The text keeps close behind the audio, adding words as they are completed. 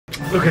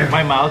Okay.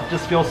 My mouth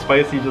just feels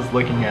spicy just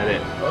looking at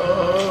it.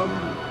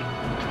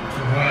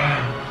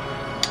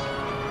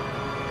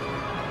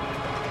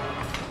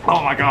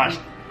 Oh my gosh.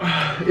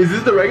 Is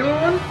this the regular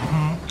one?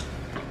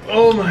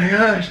 Oh my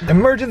gosh.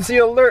 Emergency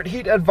alert,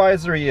 heat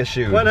advisory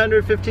issued.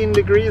 115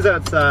 degrees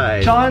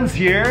outside. Sean's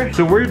here.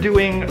 So we're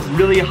doing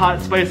really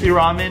hot spicy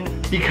ramen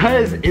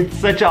because it's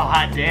such a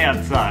hot day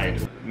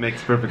outside.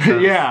 Makes perfect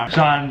sense. Yeah.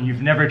 Sean,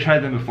 you've never tried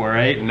them before,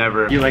 right?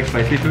 Never. You like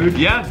spicy food?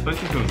 Yeah,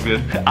 spicy food's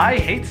good. I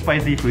hate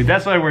spicy food.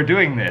 That's why we're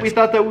doing this. We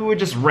thought that we would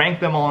just rank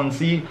them all and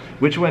see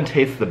which one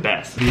tastes the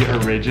best.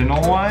 The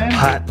original one.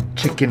 Hot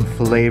chicken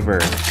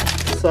flavor.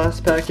 Sauce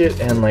packet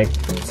and like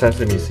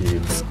sesame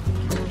seeds.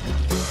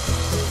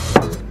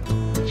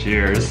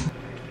 Cheers.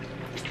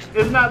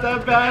 It's not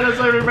that bad as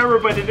I remember,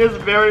 but it is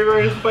very,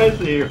 very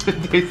spicy. It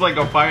tastes like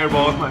a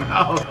fireball in my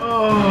mouth.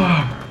 Oh,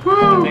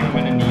 I think I'm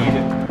gonna need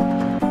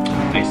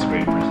ice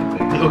cream or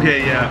something.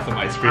 Okay, yeah. Some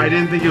ice cream. I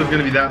didn't think it was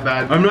gonna be that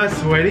bad. I'm not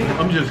sweating,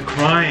 I'm just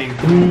crying.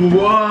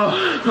 Whoa!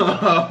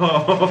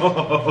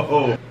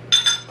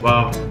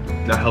 Wow,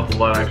 that helped a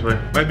lot actually.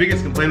 My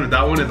biggest complaint with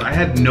that one is I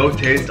had no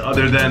taste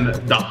other than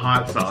the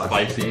hot sauce.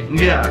 Spicy.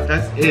 Yeah,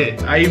 that's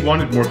it. I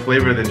wanted more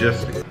flavor than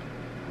just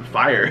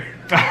fire.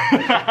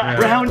 Yeah.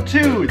 Round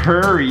 2,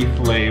 curry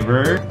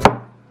flavor.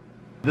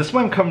 This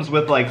one comes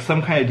with like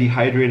some kind of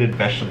dehydrated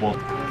vegetable.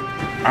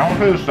 I don't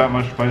taste that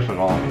much spice at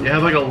all. It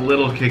has like a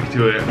little kick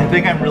to it. I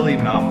think I'm really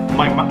numb.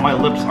 My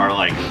lips are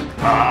like,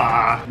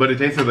 ah. But it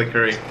tasted like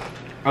curry.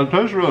 It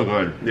tastes really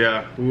good.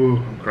 Yeah. Ooh,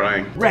 I'm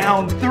crying.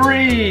 Round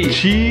 3,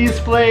 cheese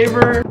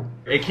flavor.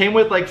 It came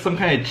with like some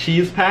kind of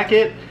cheese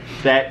packet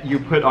that you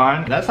put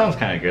on. That sounds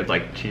kind of good,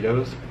 like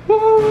Cheetos.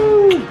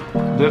 Woo!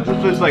 This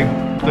is just like,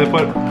 they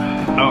put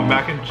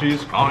mac and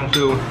cheese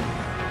onto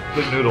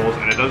the noodles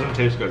and it doesn't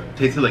taste good. It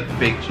tasted like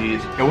fake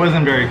cheese. It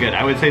wasn't very good.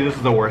 I would say this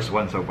is the worst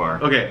one so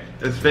far. Okay,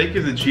 as fake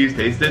as the cheese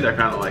tasted, I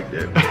kind of liked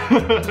it.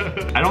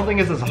 I don't think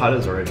it's as hot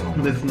as the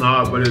original. It's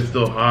not, but it's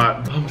still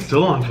hot. I'm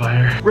still on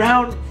fire.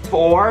 Round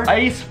 4,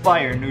 ice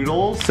fire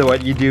noodles. So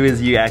what you do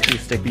is you actually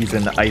stick these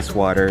in the ice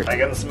water. I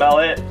can smell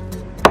it.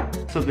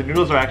 So the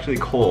noodles are actually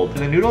cold. And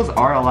the noodles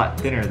are a lot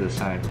thinner this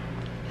time.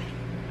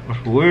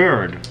 It's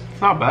weird.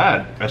 It's not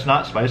bad. It's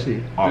not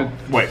spicy. Oh,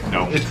 wait,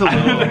 no. It's a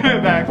little,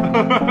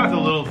 it's a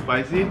little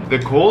spicy. The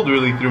cold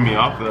really threw me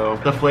off though.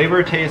 The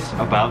flavor tastes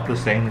about the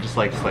same, just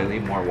like slightly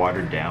more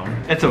watered down.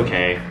 It's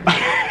okay.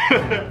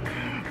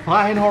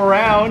 Final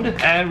round,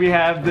 and we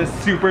have this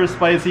super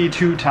spicy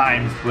 2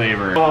 times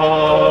flavor.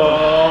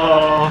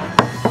 Oh.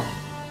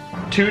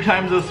 2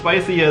 times as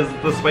spicy as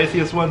the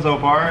spiciest one so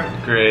far.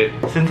 Great.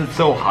 Since it's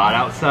so hot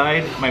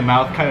outside, my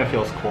mouth kind of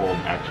feels cold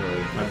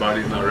actually. My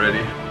body's not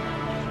ready.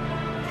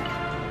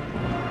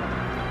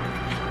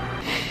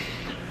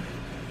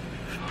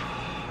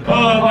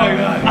 Oh my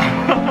god.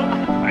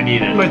 I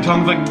need it. My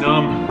tongue's like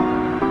numb.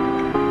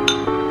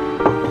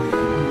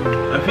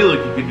 I feel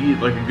like you could eat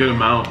like a good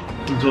amount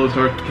until it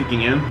starts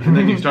kicking in, and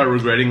then you start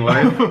regretting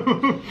life.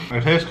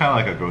 It tastes kind of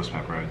like a ghost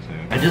pepper, I'd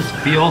say. It just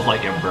feels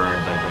like it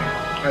burns, I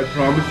think. I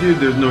promise you,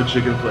 there's no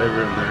chicken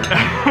flavor in there.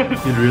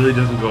 It really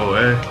doesn't go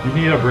away. You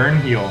need a burn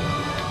heal.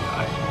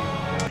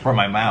 For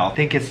my mouth. I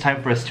think it's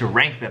time for us to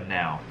rank them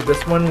now.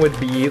 This one would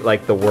be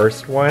like the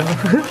worst one,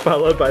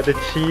 followed by the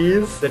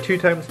cheese. The 2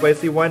 times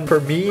spicy one, for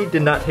me,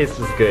 did not taste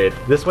as good.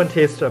 This one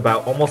tastes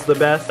about almost the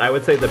best. I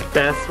would say the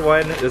best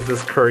one is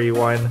this curry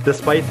one. The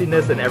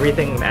spiciness and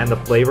everything and the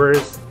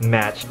flavors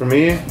match. For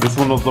me, this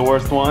one was the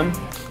worst one.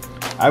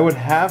 I would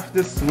have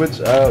to switch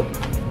up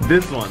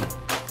this one.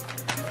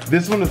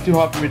 This one was too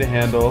hot for me to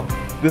handle.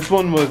 This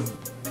one was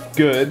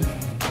good.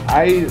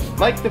 I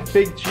like the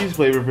fake cheese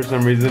flavor for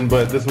some reason,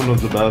 but this one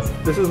was the best.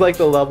 This is like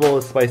the level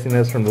of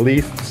spiciness from the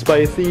least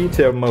spicy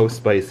to most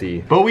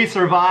spicy. But we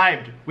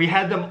survived. We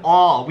had them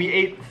all. We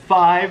ate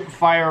 5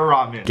 fire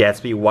ramen.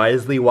 Gatsby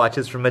wisely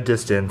watches from a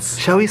distance.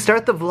 Shall we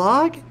start the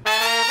vlog?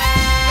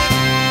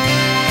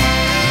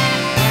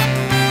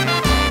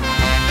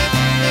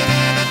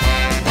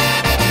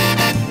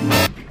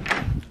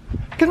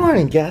 Good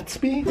morning,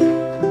 Gatsby.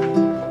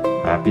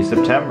 Happy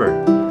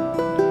September.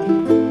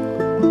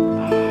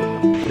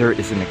 There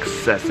is an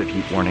excessive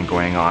heat warning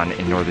going on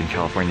in Northern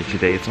California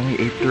today. It's only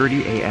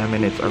 8:30 a.m.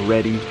 and it's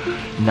already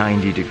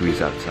 90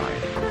 degrees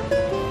outside.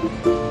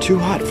 Too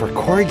hot for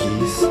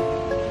corgis.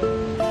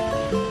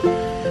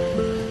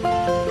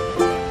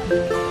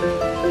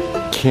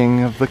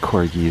 King of the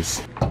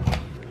corgis.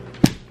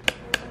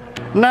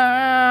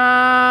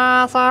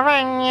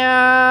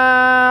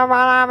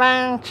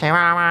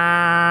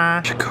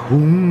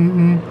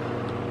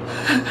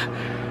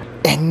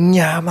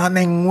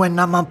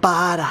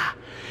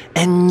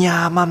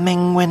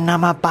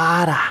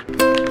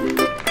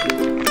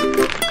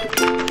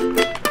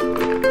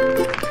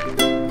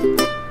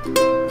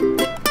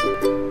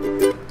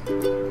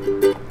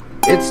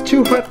 It's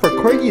too hot for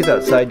corgis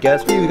outside,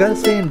 Gatsby. We gotta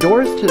stay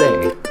indoors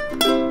today.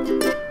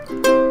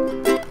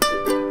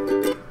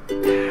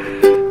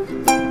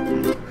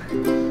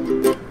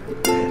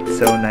 It's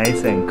so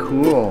nice and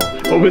cool.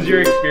 What was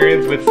your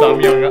experience with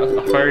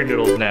Samyang fire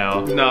noodles now?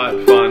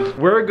 Not fun.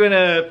 We're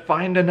gonna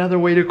find another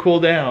way to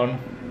cool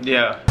down.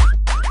 Yeah.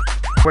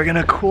 We're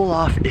gonna cool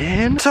off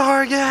in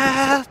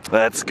Target.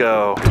 Let's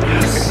go.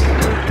 Yes.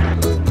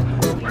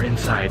 We're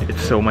inside.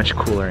 It's so much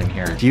cooler in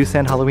here. Do you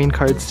send Halloween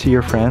cards to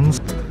your friends?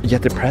 You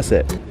have to press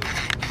it.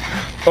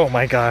 Oh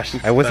my gosh,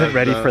 I wasn't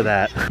ready for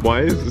that.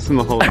 Why is this in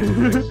the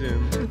Halloween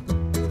section?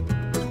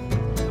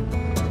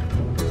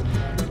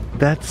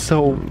 That's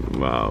so...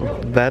 Wow.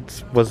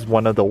 That was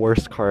one of the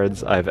worst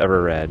cards I've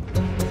ever read.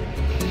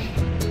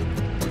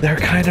 They're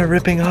kind of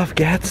ripping off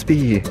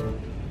Gatsby.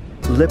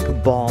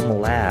 Lip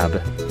Balm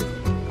Lab.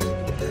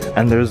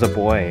 And there's a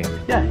boy.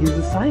 Yeah, he's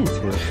a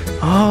scientist.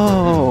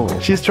 Oh,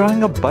 she's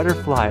drawing a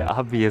butterfly,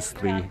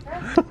 obviously.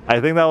 I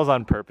think that was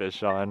on purpose,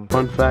 Sean.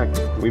 Fun fact,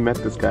 we met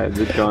this guy at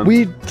VidCon.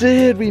 We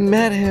did, we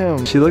met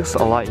him. She looks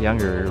a lot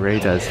younger,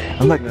 Ray does.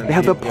 I'm like, they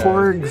have the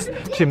porgs.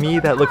 To me,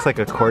 that looks like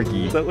a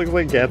corgi. That looks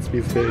like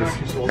Gatsby's face.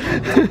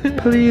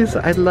 Please,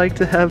 I'd like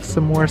to have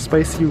some more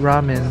spicy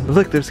ramen.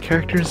 Look, there's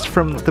characters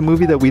from the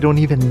movie that we don't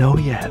even know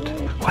yet.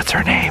 What's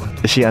her name?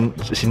 Is she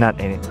not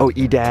any? Oh,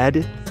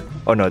 Edad?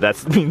 Oh no,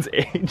 that means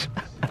age.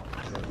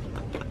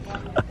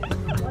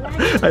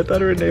 I thought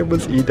her name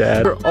was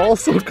Edad. They're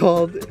also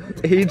called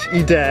Age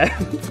Edad.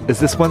 Is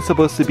this one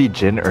supposed to be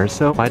Jin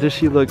Urso? Why does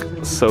she look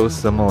so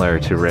similar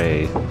to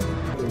Ray?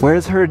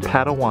 Where's her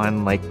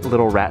Padawan, like,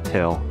 little rat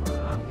tail?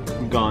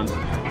 Gone.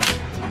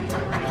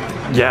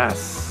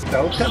 Yes!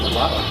 That was kind of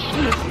loud.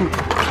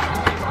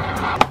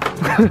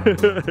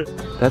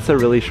 That's a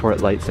really short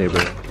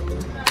lightsaber.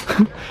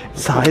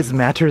 Size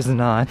matters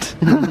not.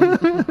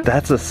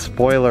 That's a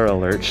spoiler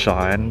alert,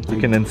 Sean. You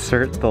can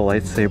insert the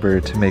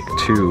lightsaber to make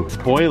 2.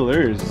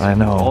 Spoilers. I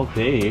know. All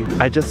day.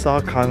 I just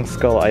saw Kong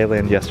Skull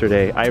Island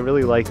yesterday. I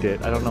really liked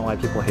it. I don't know why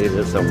people hated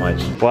it so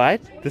much. What?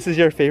 This is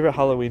your favorite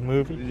Halloween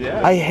movie? Yeah.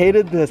 I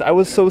hated this. I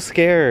was so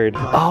scared.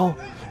 Oh,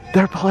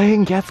 they're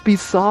playing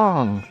Gatsby's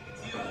song.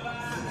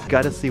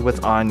 Gotta see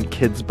what's on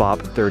Kids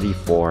Bop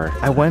 34.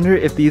 I wonder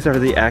if these are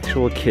the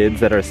actual kids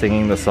that are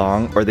singing the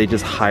song, or they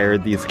just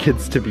hired these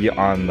kids to be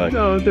on the...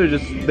 No, they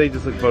just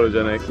look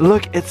photogenic.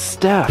 Look, it's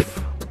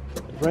Steph.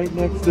 Right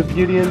next to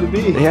Beauty and the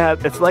Beast. Yeah,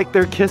 it's like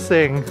they're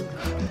kissing.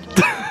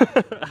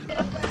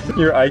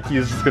 Your IQ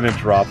is just gonna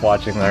drop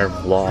watching their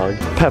vlog.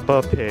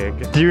 Peppa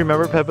Pig. Do you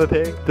remember Peppa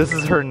Pig? This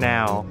is her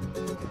now.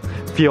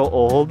 Feel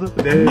old?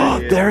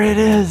 There it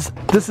is!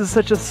 This is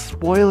such a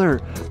spoiler.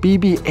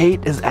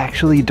 BB-8 is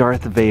actually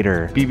Darth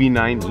Vader.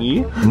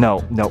 BB-9E?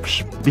 No,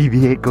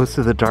 BB-8 goes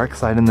to the dark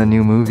side in the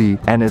new movie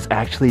and is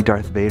actually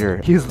Darth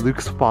Vader. He was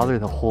Luke's father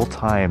the whole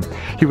time.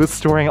 He was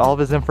storing all of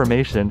his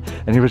information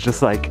and he was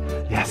just like,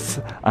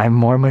 yes, I'm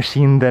more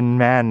machine than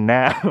man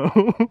now.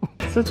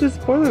 Such a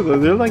spoiler though,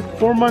 they're like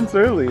 4 months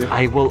early.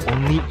 I will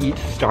only eat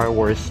Star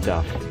Wars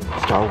stuff.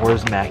 Star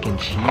Wars mac and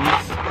cheese.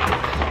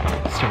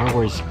 Star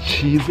Wars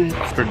Cheez-Its.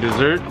 For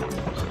dessert,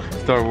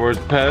 Star Wars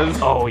Pez.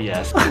 Oh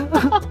yes.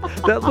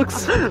 That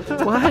looks...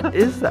 What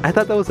is that? I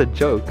thought that was a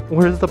joke.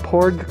 Where's the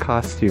Porg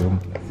costume?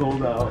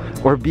 Sold out.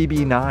 Or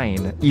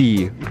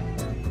BB-9E.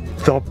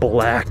 The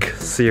Black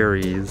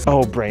Series.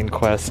 Oh, Brain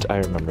Quest. I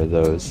remember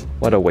those.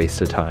 What a waste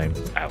of time.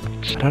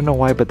 Ouch. I don't know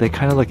why, but they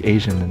kind of look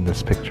Asian in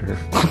this picture.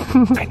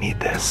 I need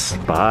this.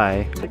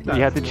 Bye.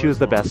 You have to choose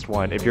the best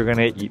one if you're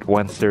gonna eat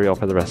one cereal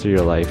for the rest of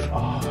your life.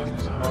 Oh,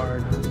 that's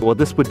hard. Well,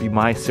 this would be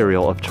my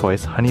cereal of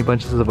choice. Honey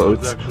Bunches of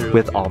Oats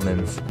with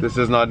almonds. This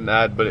is not an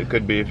ad, but it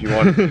could be if you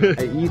want to.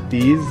 I eat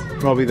these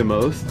probably the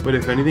most, but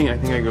if anything, I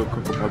think I go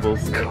Cocoa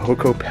Pebbles.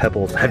 Cocoa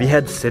Pebbles. Have you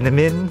had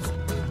cinnamon?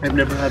 I've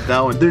never had that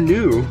one. They're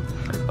new.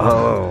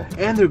 Oh.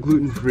 And they're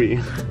gluten-free.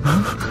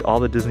 All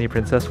the Disney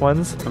princess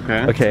ones?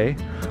 Okay. Okay.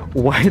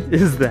 What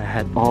is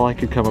that? All I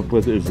could come up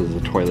with is a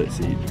toilet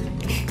seat.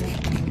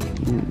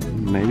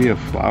 Maybe a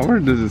flower?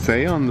 Does it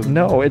say on the...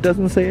 No, it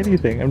doesn't say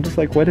anything. I'm just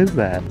like, what is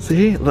that?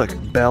 See? Look,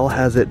 Belle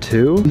has it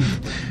too.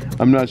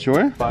 I'm not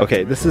sure.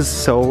 Okay, this is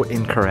so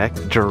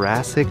incorrect.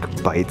 Jurassic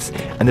Bites.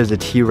 And there's a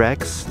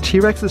T-Rex.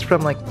 T-Rex is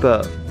from like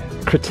the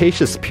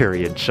Cretaceous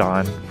period,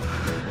 Sean.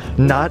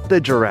 Not the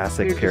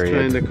Jurassic period.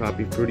 You're just trying to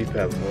copy Fruity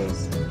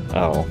Pebbles.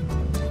 Oh.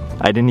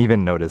 I didn't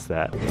even notice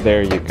that.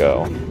 There you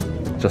go.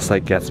 Just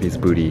like Gatsby's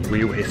booty.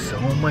 We waste so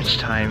much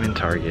time in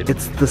Target.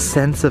 It's the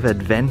sense of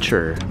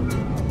adventure.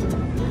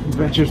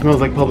 Adventure smells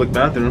like public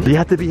bathroom. You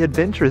have to be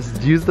adventurous.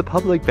 Use the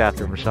public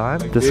bathroom, Sean.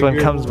 This one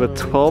comes with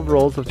 12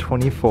 rolls of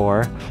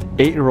 24,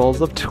 8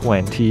 rolls of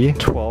 20,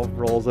 12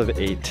 rolls of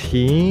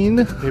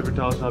 18. Paper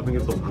towel shopping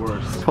is the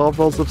worst. 12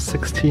 rolls of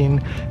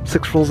 16,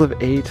 6 rolls of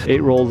 8,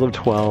 8 rolls of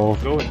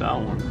 12. Go with that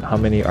one. How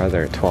many are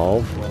there?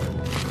 12?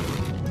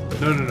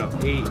 No.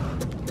 8.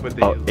 But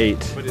they,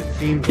 8. But it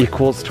seems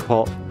equals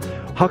 12.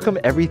 How come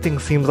everything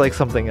seems like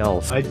something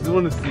else? I just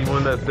want to see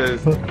one that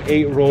says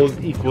 8 rolls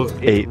equals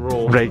 8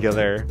 rolls.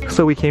 Regular.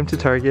 So we came to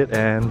Target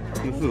and...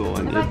 This is all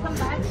I need.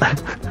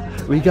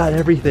 We got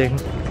everything.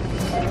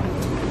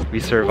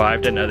 We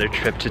survived another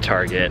trip to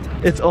Target.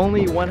 It's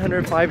only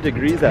 105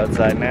 degrees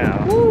outside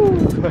now. Woo!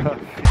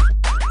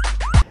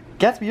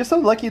 Gatsby, you're so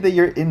lucky that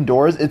you're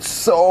indoors. It's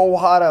so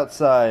hot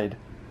outside.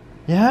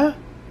 Yeah?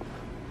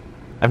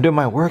 I'm doing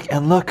my work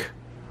and look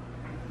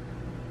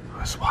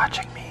who's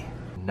watching me.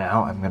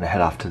 Now I'm gonna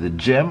head off to the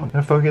gym. I'm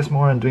gonna focus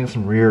more on doing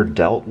some rear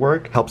delt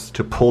work. Helps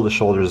to pull the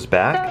shoulders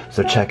back.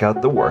 So check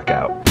out the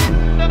workout.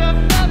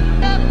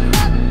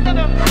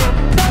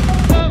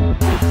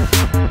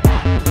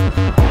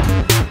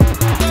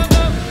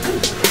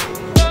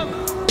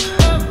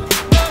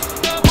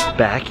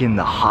 Back in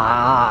the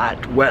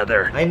hot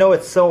weather. I know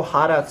it's so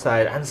hot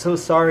outside. I'm so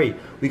sorry.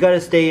 We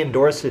gotta stay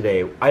indoors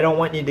today. I don't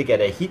want you to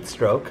get a heat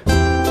stroke.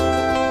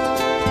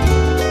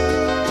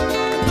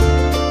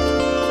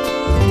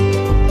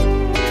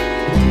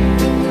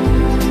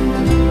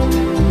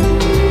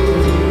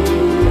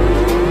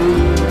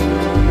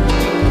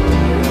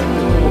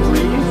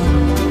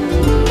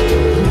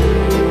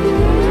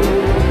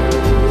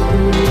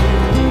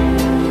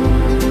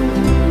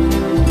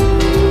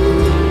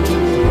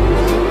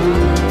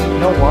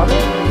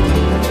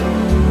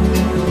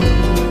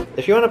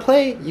 If you want to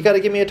play, you gotta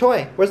give me a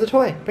toy. Where's the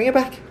toy? Bring it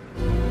back.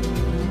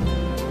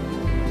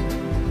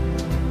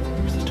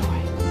 Where's the toy?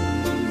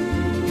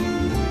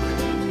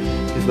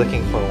 He's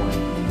looking for one.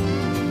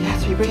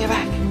 Gatsby, bring it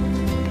back.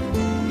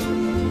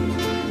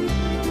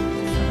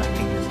 Still not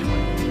getting his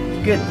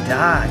toy. Good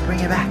dog. Bring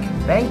it back.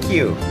 Thank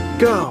you.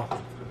 Go.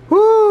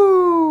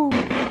 Woo!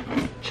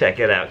 Check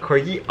it out.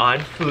 Corgi on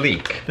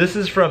Fleek. This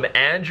is from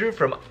Andrew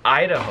from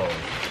Idaho.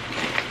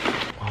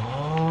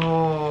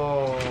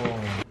 Oh.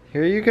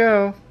 Here you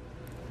go.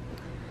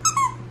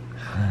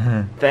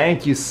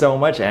 Thank you so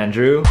much,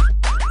 Andrew. Too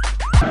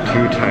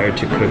tired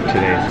to cook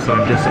today, so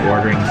I'm just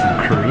ordering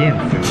some Korean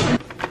food.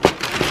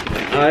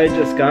 I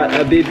just got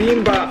a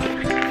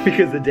bibimbap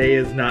because the day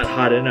is not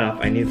hot enough.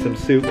 I need some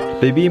soup.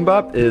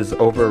 Bibimbap is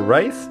over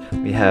rice.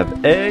 We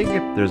have egg,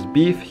 there's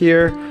beef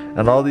here,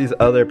 and all these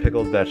other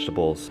pickled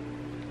vegetables.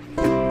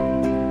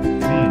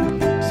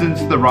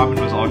 Since the ramen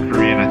was all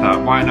Korean, I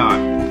thought, why not?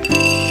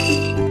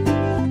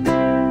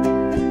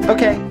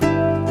 Okay.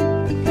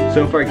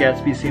 So far,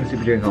 Gatsby seems to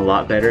be doing a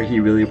lot better. He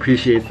really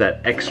appreciates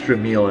that extra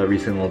meal every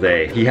single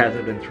day. He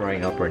hasn't been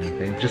throwing up or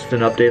anything. Just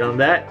an update on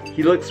that.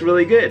 He looks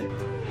really good.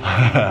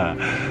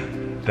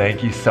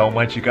 Thank you so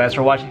much, you guys,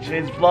 for watching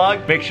today's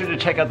vlog. Make sure to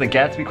check out the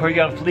Gatsby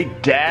Corgi on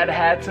Fleek dad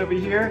hats over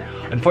here.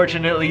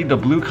 Unfortunately, the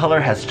blue color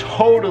has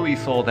totally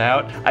sold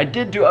out. I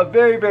did do a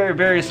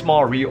very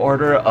small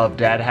reorder of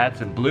dad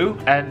hats in blue,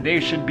 and they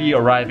should be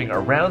arriving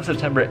around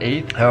September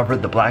 8th. However,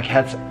 the black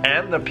hats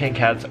and the pink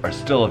hats are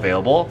still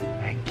available.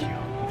 Thank you.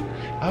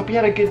 I hope you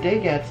had a good day,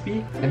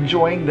 Gatsby.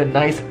 Enjoying the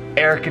nice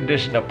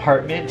air-conditioned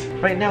apartment.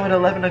 Right now at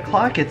 11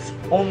 o'clock, it's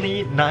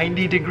only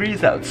 90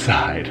 degrees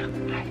outside.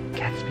 Hi,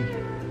 Gatsby.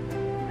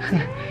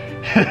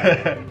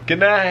 Good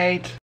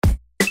night.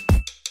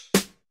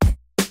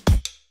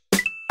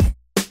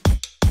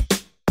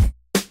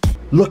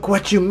 Look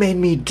what you made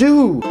me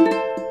do!